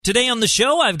Today on the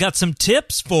show, I've got some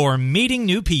tips for meeting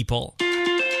new people.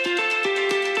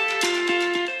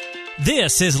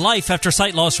 This is Life After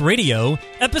Sight Loss Radio,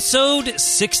 episode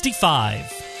 65.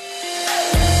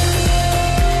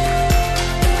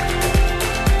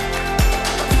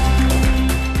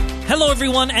 Hello,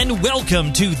 everyone, and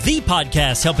welcome to the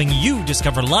podcast helping you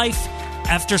discover life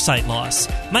after sight loss.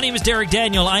 My name is Derek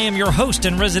Daniel. I am your host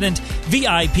and resident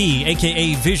VIP,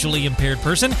 aka visually impaired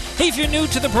person. Hey, if you're new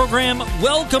to the program,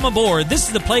 welcome aboard. This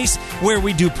is the place where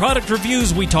we do product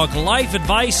reviews, we talk life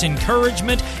advice,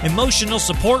 encouragement, emotional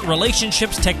support,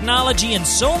 relationships, technology, and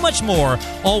so much more,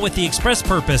 all with the express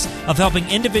purpose of helping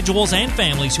individuals and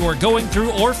families who are going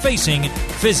through or facing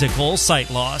physical sight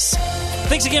loss.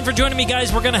 Thanks again for joining me,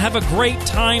 guys. We're going to have a great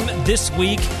time this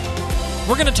week.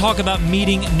 We're going to talk about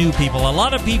meeting new people. A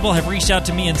lot of people have reached out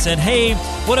to me and said, hey,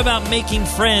 what about making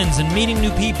friends and meeting new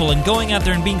people and going out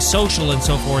there and being social and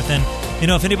so forth? And, you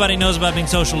know, if anybody knows about being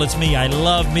social, it's me. I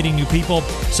love meeting new people.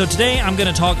 So today I'm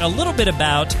going to talk a little bit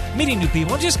about meeting new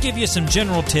people. I'll just give you some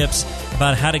general tips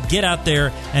about how to get out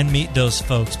there and meet those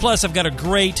folks. Plus, I've got a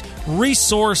great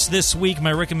resource this week,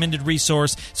 my recommended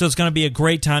resource. So it's going to be a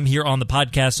great time here on the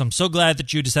podcast. So I'm so glad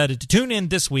that you decided to tune in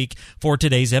this week for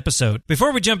today's episode.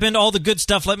 Before we jump into all the good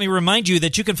stuff, let me remind you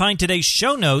that you can find today's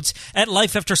show notes at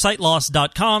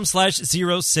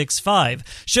lifeaftersightloss.com/065.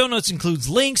 Show notes includes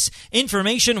links,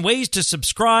 information, ways to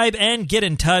subscribe, and get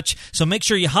in touch. So make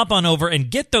sure you hop on over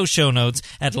and get those show notes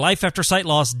at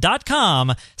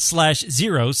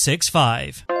lifeaftersightloss.com/065.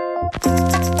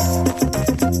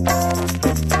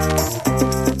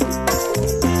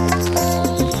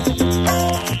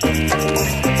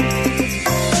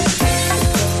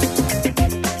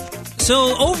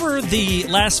 So over the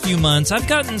last few months, I've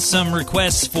gotten some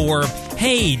requests for,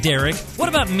 hey, Derek, what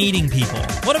about meeting people?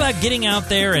 What about getting out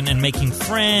there and making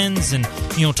friends and,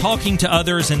 you know, talking to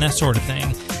others and that sort of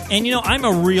thing? And, you know, I'm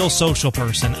a real social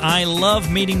person. I love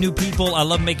meeting new people. I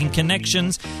love making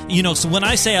connections. You know, so when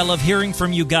I say I love hearing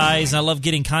from you guys, I love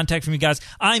getting contact from you guys,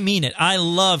 I mean it. I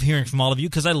love hearing from all of you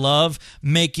because I love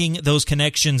making those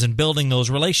connections and building those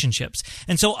relationships.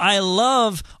 And so I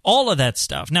love all of that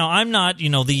stuff. Now, I'm not, you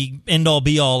know, the end-all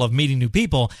be-all of meeting new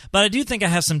people, but I do think I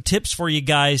have some tips for you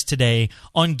guys today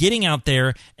on getting out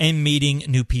there and meeting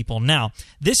new people. Now,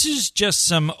 this is just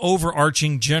some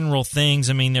overarching general things.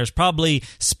 I mean, there's probably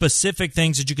specific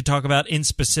things that you could talk about in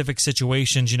specific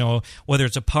situations, you know, whether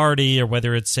it's a party or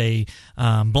whether it's a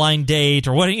blind date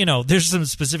or what, you know, there's some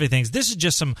specific things. This is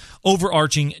just some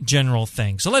overarching general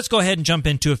things. So let's go ahead and jump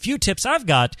into a few tips I've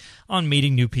got on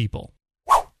meeting new people.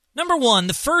 Number one,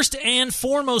 the first and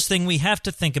foremost thing we have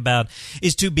to think about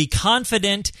is to be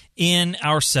confident in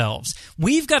ourselves.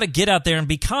 We've got to get out there and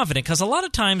be confident because a lot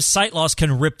of times sight loss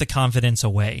can rip the confidence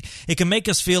away. It can make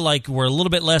us feel like we're a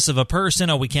little bit less of a person.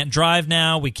 Oh, we can't drive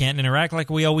now. We can't interact like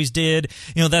we always did.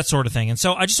 You know, that sort of thing. And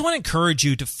so I just want to encourage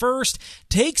you to first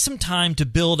take some time to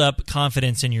build up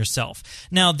confidence in yourself.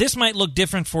 Now, this might look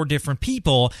different for different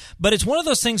people, but it's one of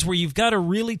those things where you've got to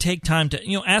really take time to,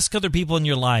 you know, ask other people in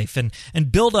your life and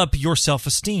build up your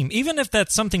self-esteem. Even if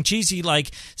that's something cheesy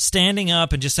like standing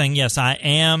up and just saying, yes, I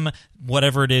am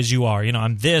whatever it is you are. You know,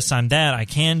 I'm this, I'm that, I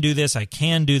can do this, I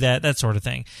can do that, that sort of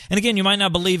thing. And again, you might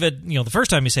not believe it, you know, the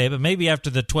first time you say it, but maybe after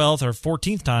the 12th or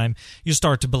 14th time, you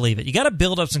start to believe it. You got to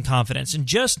build up some confidence and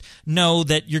just know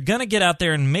that you're going to get out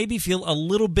there and maybe feel a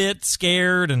little bit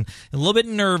scared and a little bit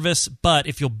nervous, but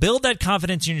if you'll build that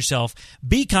confidence in yourself,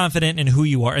 be confident in who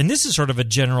you are. And this is sort of a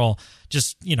general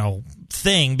just, you know,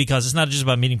 thing because it's not just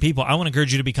about meeting people. I want to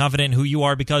encourage you to be confident in who you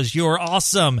are because you're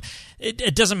awesome.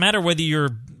 It doesn't matter whether you're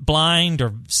blind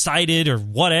or sighted or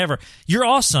whatever. You're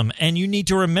awesome, and you need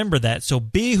to remember that. So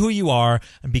be who you are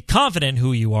and be confident in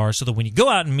who you are so that when you go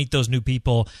out and meet those new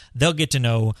people, they'll get to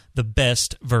know the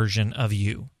best version of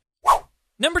you.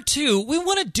 Number two, we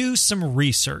want to do some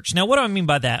research. Now, what do I mean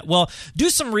by that? Well,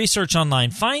 do some research online.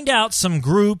 Find out some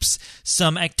groups,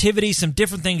 some activities, some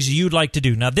different things you'd like to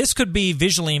do. Now, this could be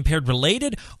visually impaired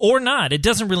related or not. It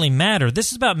doesn't really matter. This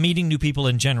is about meeting new people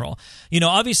in general. You know,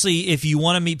 obviously, if you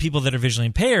want to meet people that are visually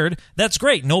impaired, that's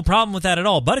great. No problem with that at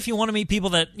all. But if you want to meet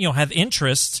people that, you know, have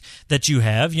interests that you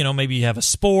have, you know, maybe you have a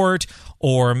sport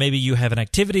or maybe you have an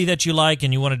activity that you like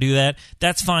and you want to do that,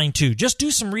 that's fine too. Just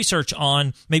do some research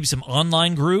on maybe some online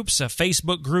online groups,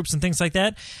 Facebook groups and things like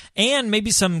that, and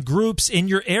maybe some groups in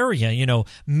your area,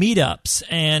 meetups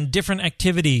and different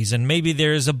activities, and maybe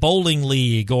there's a bowling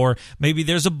league, or maybe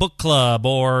there's a book club,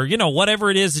 or, whatever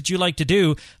it is that you like to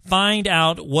do. Find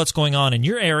out what's going on in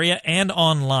your area and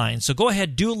online. So go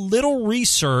ahead, do a little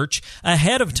research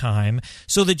ahead of time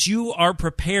so that you are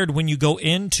prepared when you go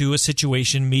into a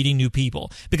situation meeting new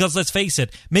people. Because let's face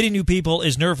it, meeting new people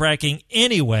is nerve-wracking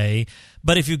anyway,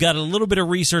 but if you've got a little bit of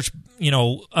research,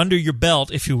 under your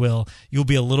belt, if you will, you'll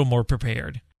be a little more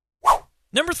prepared.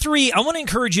 Number 3, I want to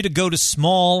encourage you to go to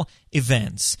small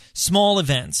events. Small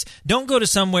events. Don't go to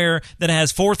somewhere that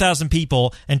has 4,000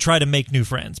 people and try to make new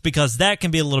friends, because that can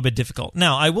be a little bit difficult.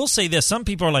 Now, I will say this. Some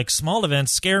people are like, small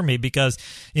events scare me because,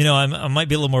 I might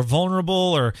be a little more vulnerable,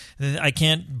 or I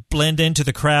can't blend into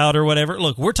the crowd or whatever.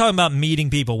 Look, we're talking about meeting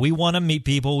people. We want to meet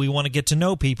people. We want to get to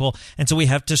know people. And so we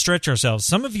have to stretch ourselves.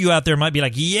 Some of you out there might be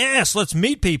like, yes, let's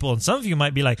meet people. And some of you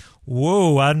might be like,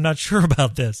 whoa, I'm not sure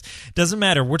about this. Doesn't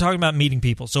matter. We're talking about meeting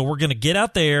people. So we're going to get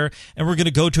out there and we're going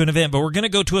to go to an event, but we're going to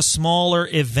go to a smaller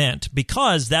event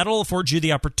because that'll afford you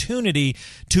the opportunity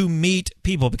to meet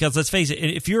people. Because let's face it,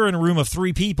 if you're in a room of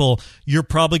 3 people, you're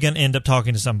probably going to end up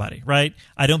talking to somebody, right?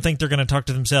 I don't think they're going to talk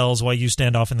to themselves while you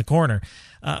stand off in the corner.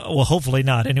 Well, hopefully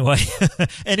not anyway.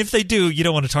 And if they do, you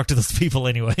don't want to talk to those people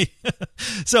anyway.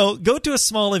 So go to a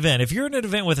small event. If you're in an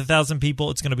event with 1,000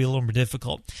 people, it's going to be a little more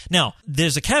difficult. Now,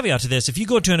 there's a caveat to this. If you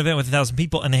go to an event with 1,000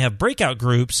 people and they have breakout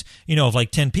groups, of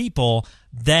like 10 people,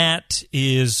 that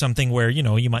is something where,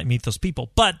 you might meet those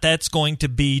people. But that's going to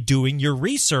be doing your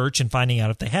research and finding out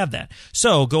if they have that.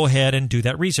 So go ahead and do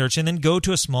that research and then go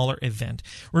to a smaller event.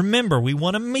 Remember, we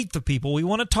want to meet the people. We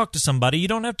want to talk to somebody. You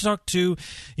don't have to talk to,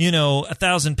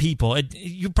 1,000 people.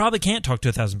 You probably can't talk to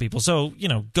 1,000 people. So,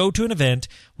 go to an event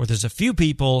where there's a few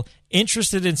people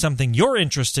interested in something you're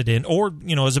interested in, or,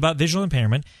 is about visual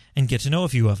impairment, and get to know a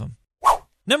few of them.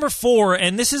 Number 4,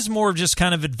 and this is more of just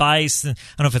kind of advice, I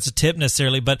don't know if it's a tip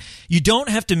necessarily, but you don't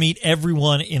have to meet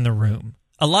everyone in the room.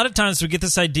 A lot of times we get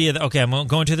this idea that, okay, I'm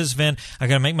going to this event, I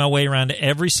got to make my way around to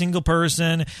every single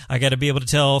person, I got to be able to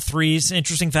tell 3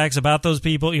 interesting facts about those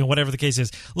people, whatever the case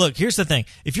is. Look, here's the thing.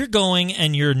 If you're going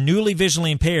and you're newly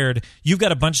visually impaired, you've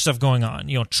got a bunch of stuff going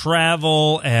on.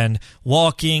 Travel and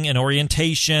walking and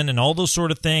orientation and all those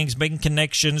sort of things, making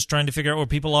connections, trying to figure out where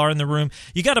people are in the room.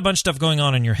 You got a bunch of stuff going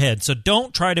on in your head. So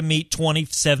don't try to meet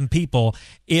 27 people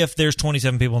if there's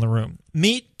 27 people in the room.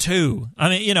 Meet 2. I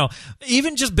mean,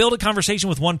 even just build a conversation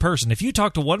with one person. If you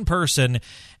talk to one person,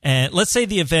 and let's say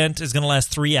the event is going to last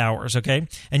 3 hours, okay?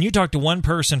 And you talk to one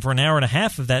person for an hour and a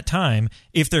half of that time,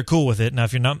 if they're cool with it. Now,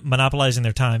 if you're not monopolizing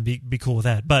their time, be cool with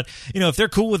that. But, if they're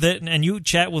cool with it and you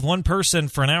chat with one person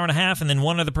for an hour and a half and then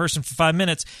one other person for 5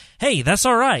 minutes, hey, that's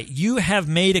all right. You have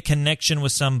made a connection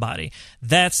with somebody.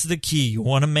 That's the key. You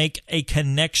want to make a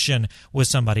connection with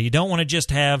somebody. You don't want to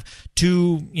just have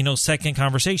 2, second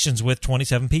conversations with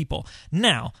 27 people.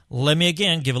 Now, let me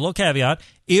again give a little caveat.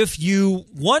 If you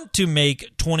want to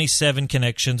make 27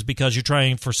 connections because you're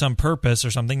trying for some purpose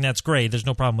or something, that's great. There's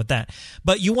no problem with that.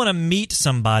 But you want to meet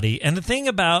somebody. And the thing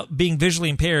about being visually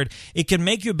impaired, it can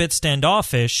make you a bit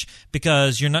standoffish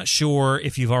because you're not sure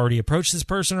if you've already approached this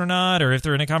person or not, or if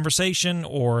they're in a conversation,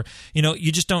 or,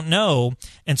 you just don't know.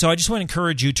 And so I just want to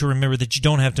encourage you to remember that you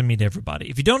don't have to meet everybody.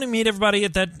 If you don't meet everybody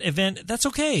at that event, that's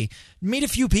okay. Meet a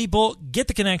few people, get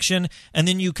the connection, and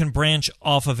then you can branch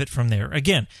off of it from there.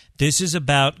 Again, this is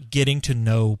about getting to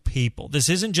know people. This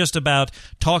isn't just about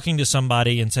talking to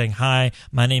somebody and saying, hi,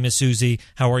 my name is Susie.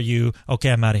 How are you?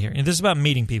 Okay, I'm out of here. And this is about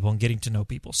meeting people and getting to know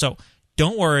people. So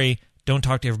don't worry. Don't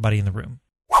talk to everybody in the room.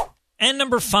 And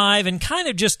number 5, and kind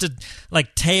of just a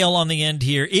tail on the end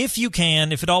here, if you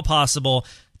can, if at all possible,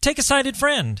 take a sighted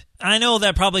friend. I know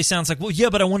that probably sounds like, well,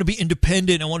 yeah, but I want to be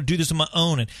independent. I want to do this on my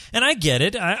own. And I get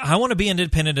it. I want to be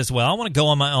independent as well. I want to go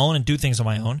on my own and do things on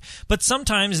my own. But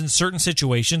sometimes in certain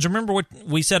situations, remember what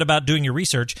we said about doing your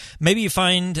research, maybe you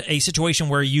find a situation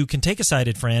where you can take a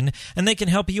sighted friend and they can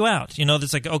help you out.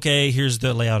 That's like, okay, here's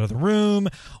the layout of the room,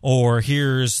 or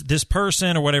here's this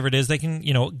person, or whatever it is. They can,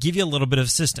 give you a little bit of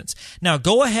assistance. Now,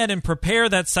 go ahead and prepare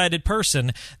that sighted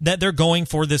person that they're going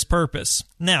for this purpose.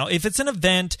 Now, if it's an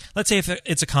event, let's say if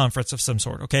it's a conference of some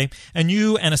sort, okay? And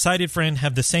you and a sighted friend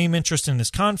have the same interest in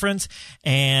this conference,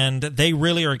 and they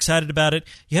really are excited about it.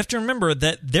 You have to remember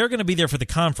that they're going to be there for the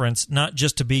conference, not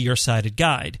just to be your sighted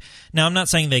guide. Now, I'm not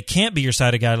saying they can't be your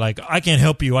sighted guide, like, I can't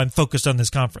help you, I'm focused on this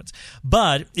conference.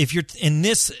 But if you're in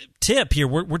this tip here,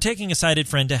 we're taking a sighted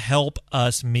friend to help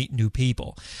us meet new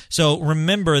people. So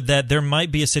remember that there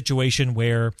might be a situation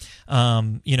where,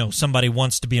 somebody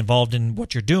wants to be involved in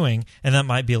what you're doing, and that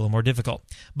might be a little more difficult.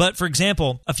 But for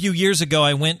example, a few few years ago,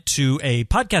 I went to a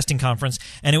podcasting conference,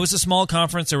 and it was a small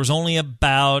conference. There was only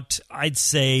about, I'd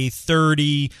say,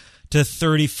 30 to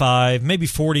 35, maybe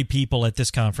 40 people at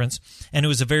this conference. And it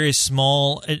was a very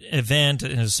small event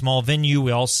in a small venue.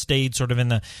 We all stayed sort of in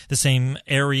the same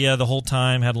area the whole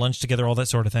time, had lunch together, all that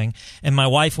sort of thing. And my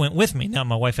wife went with me. Now,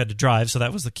 my wife had to drive, so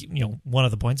that was one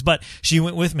of the points. But she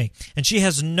went with me. And she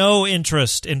has no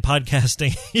interest in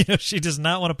podcasting. She does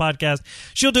not want to podcast.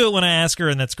 She'll do it when I ask her,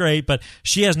 and that's great, but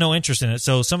she has no interest in it.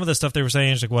 So some of the stuff they were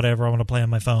saying, she's like, whatever, I want to play on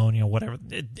my phone, whatever.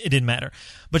 It didn't matter.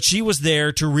 But she was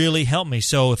there to really help me.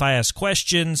 So if I asked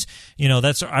questions,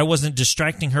 I wasn't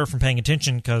distracting her from paying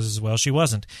attention because, well, she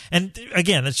wasn't. And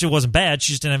again, she wasn't bad.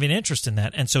 She just didn't have any interest in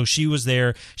that. And so she was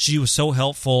there. She was so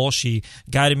helpful. She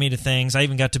guided me to things. I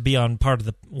even got to be on part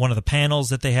of one of the panels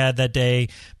that they had that day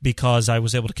because I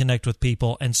was able to connect with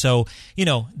people. And so,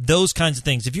 those kinds of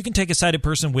things. If you can take a sighted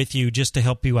person with you just to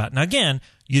help you out. Now, again,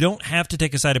 you don't have to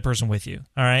take a sighted person with you.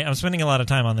 All right. I'm spending a lot of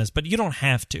time on this, but you don't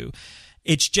have to.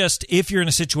 It's just if you're in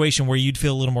a situation where you'd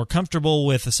feel a little more comfortable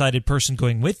with a sighted person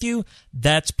going with you,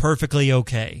 that's perfectly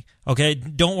okay. Okay?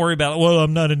 Don't worry about, well,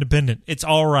 I'm not independent. It's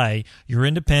all right. You're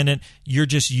independent. You're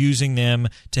just using them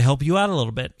to help you out a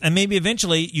little bit. And maybe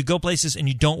eventually you go places and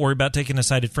you don't worry about taking a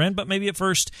sighted friend, but maybe at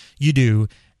first you do,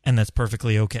 and that's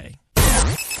perfectly okay.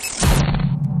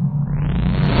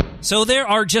 So there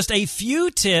are just a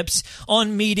few tips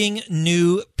on meeting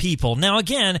new people. Now,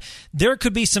 again, there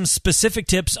could be some specific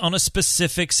tips on a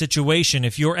specific situation.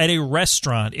 If you're at a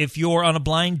restaurant, if you're on a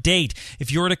blind date,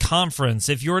 if you're at a conference,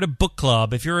 if you're at a book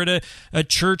club, if you're at a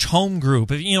church home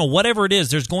group, whatever it is,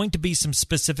 there's going to be some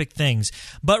specific things.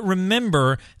 But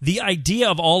remember, the idea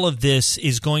of all of this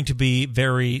is going to be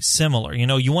very similar.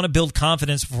 You want to build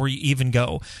confidence before you even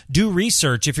go. Do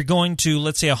research. If you're going to,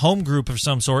 let's say, a home group of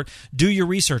some sort, do your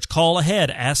research. Call ahead,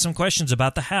 ask some questions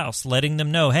about the house, letting them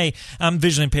know, hey, I'm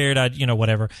visually impaired,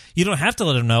 whatever. You don't have to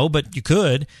let them know, but you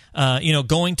could.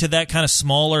 Going to that kind of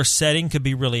smaller setting could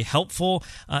be really helpful.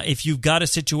 If you've got a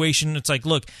situation, it's like,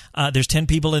 look, there's 10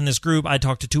 people in this group. I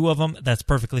talked to 2 of them. That's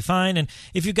perfectly fine. And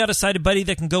if you've got a sighted buddy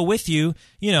that can go with you,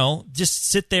 just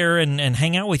sit there and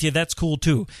hang out with you, that's cool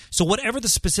too. So whatever the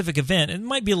specific event, it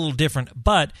might be a little different,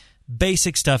 but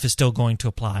basic stuff is still going to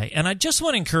apply. And I just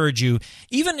want to encourage you,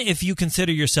 even if you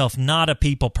consider yourself not a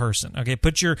people person, okay,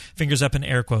 put your fingers up in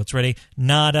air quotes, ready?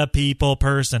 Not a people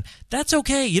person. That's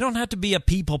okay. You don't have to be a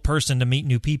people person to meet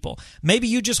new people. Maybe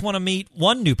you just want to meet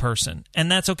one new person, and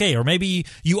that's okay. Or maybe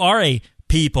you are a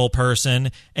people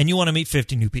person and you want to meet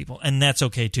 50 new people, and that's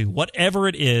okay too. Whatever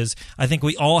it is, I think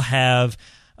we all have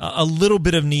a little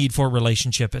bit of need for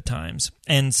relationship at times,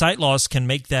 and sight loss can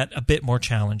make that a bit more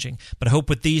challenging. But I hope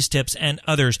with these tips and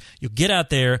others, you'll get out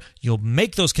there, you'll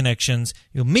make those connections,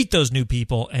 you'll meet those new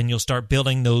people, and you'll start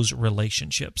building those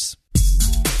relationships.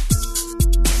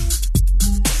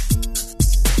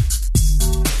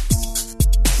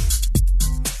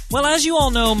 Well, as you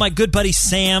all know, my good buddy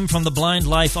Sam from The Blind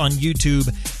Life on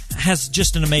YouTube has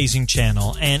just an amazing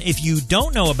channel. And if you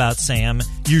don't know about Sam,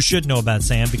 you should know about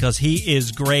Sam because he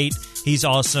is great, he's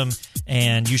awesome,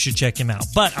 and you should check him out.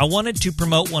 But I wanted to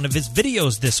promote one of his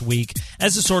videos this week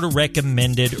as a sort of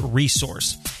recommended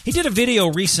resource. He did a video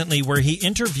recently where he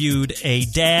interviewed a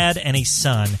dad and a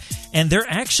son, and they're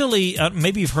actually,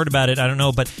 maybe you've heard about it, I don't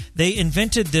know, but they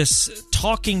invented this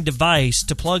talking device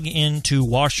to plug into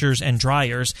washers and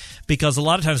dryers because a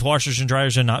lot of times washers and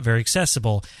dryers are not very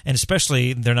accessible, and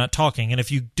especially they're not talking. And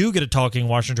if you do get a talking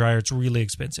washer and dryer, it's really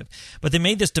expensive. But they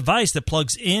made this device that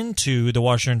plugs into the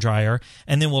washer and dryer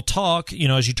and then will talk,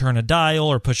 as you turn a dial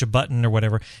or push a button or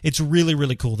whatever. It's really,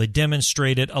 really cool. They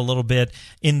demonstrate it a little bit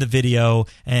in the video,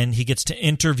 and he gets to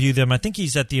interview them. I think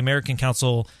he's at the American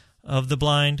Council of the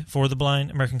Blind, for the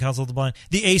Blind, American Council of the Blind,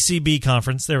 the ACB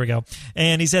conference, there we go.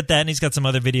 And he's at that, and he's got some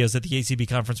other videos at the ACB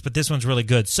conference, but this one's really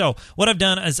good. So what I've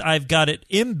done is I've got it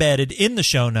embedded in the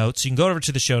show notes. You can go over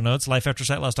to the show notes,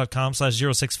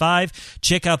 lifeaftersightloss.com/065,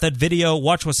 check out that video,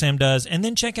 watch what Sam does, and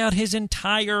then check out his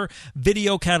entire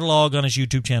video catalog on his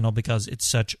YouTube channel because it's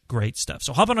such great stuff.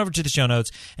 So hop on over to the show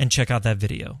notes and check out that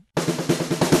video.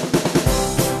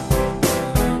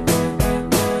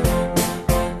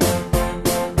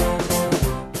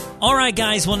 All right,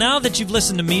 guys. Well, now that you've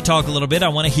listened to me talk a little bit, I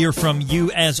want to hear from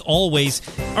you as always.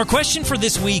 Our question for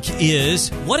this week is,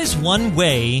 what is one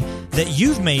way that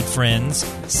you've made friends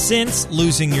since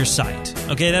losing your sight.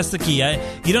 Okay, that's the key.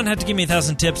 You don't have to give me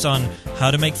 1,000 tips on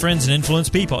how to make friends and influence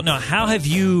people. No, how have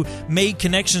you made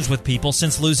connections with people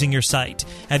since losing your sight?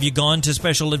 Have you gone to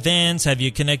special events? Have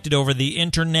you connected over the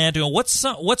internet?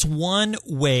 What's one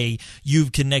way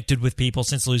you've connected with people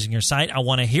since losing your sight? I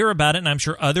want to hear about it, and I'm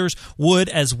sure others would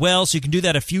as well. So you can do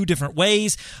that a few different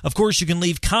ways. Of course, you can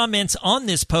leave comments on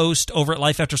this post over at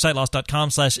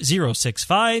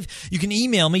lifeaftersightloss.com/065. You can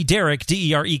email me, Derek,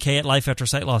 D-E-R-E-K, at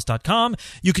lifeaftersightloss.com.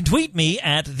 You can tweet me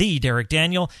at the Derek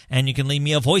Daniel, and you can leave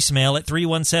me a voicemail at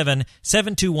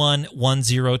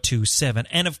 317-721-1027.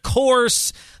 And of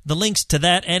course, the links to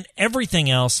that and everything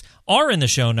else are in the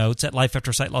show notes at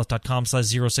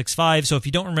lifeaftersightloss.com/065. So if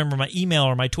you don't remember my email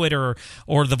or my Twitter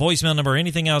or the voicemail number or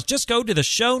anything else, just go to the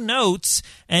show notes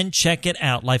and check it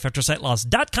out.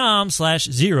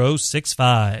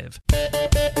 lifeaftersightloss.com/065.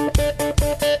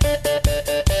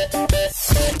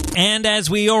 And as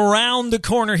we round the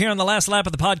corner here on the last lap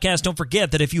of the podcast, don't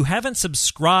forget that if you haven't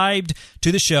subscribed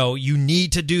to the show, you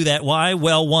need to do that. Why?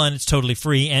 Well, one, it's totally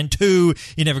free, and two,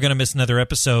 you're never going to miss another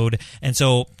episode. And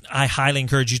so I highly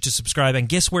encourage you to subscribe. And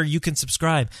guess where you can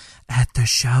subscribe? At the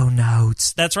show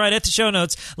notes. That's right, at the show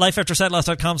notes,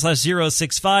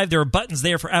 lifeaftersightloss.com/065. There are buttons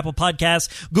there for Apple Podcasts,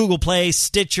 Google Play,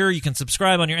 Stitcher. You can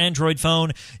subscribe on your Android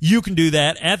phone. You can do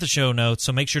that at the show notes.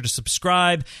 So make sure to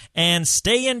subscribe and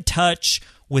stay in touch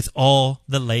with all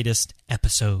the latest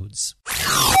episodes.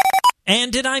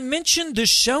 And did I mention the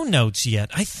show notes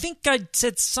yet? I think I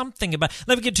said something about...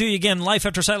 Let me get to you again,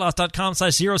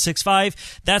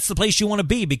 lifeaftersightloss.com/065. That's the place you want to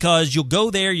be, because you'll go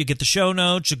there, you get the show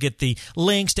notes, you'll get the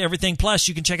links to everything, plus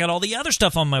you can check out all the other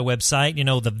stuff on my website, you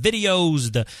know, the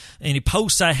videos, any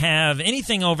posts I have,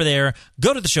 anything over there.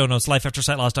 Go to the show notes,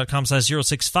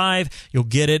 lifeaftersightloss.com/065. You'll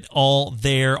get it all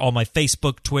there, all my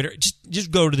Facebook, Twitter.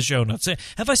 Just go to the show notes.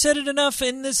 Have I said it enough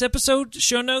in this episode,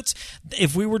 show notes?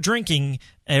 If we were drinking...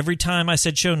 Every time I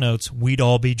said show notes, we'd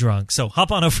all be drunk. So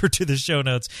hop on over to the show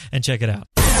notes and check it out.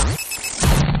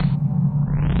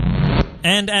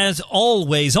 And as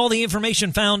always, all the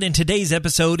information found in today's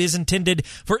episode is intended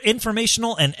for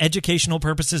informational and educational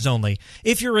purposes only.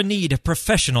 If you're in need of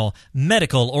professional,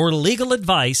 medical, or legal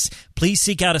advice, please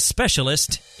seek out a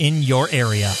specialist in your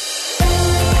area.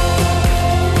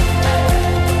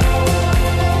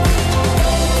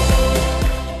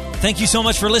 Thank you so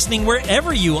much for listening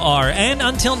wherever you are. And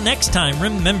until next time,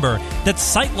 remember that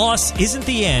sight loss isn't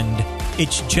the end.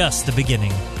 It's just the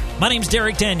beginning. My name's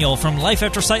Derek Daniel from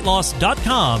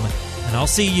lifeaftersightloss.com, and I'll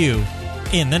see you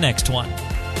in the next one.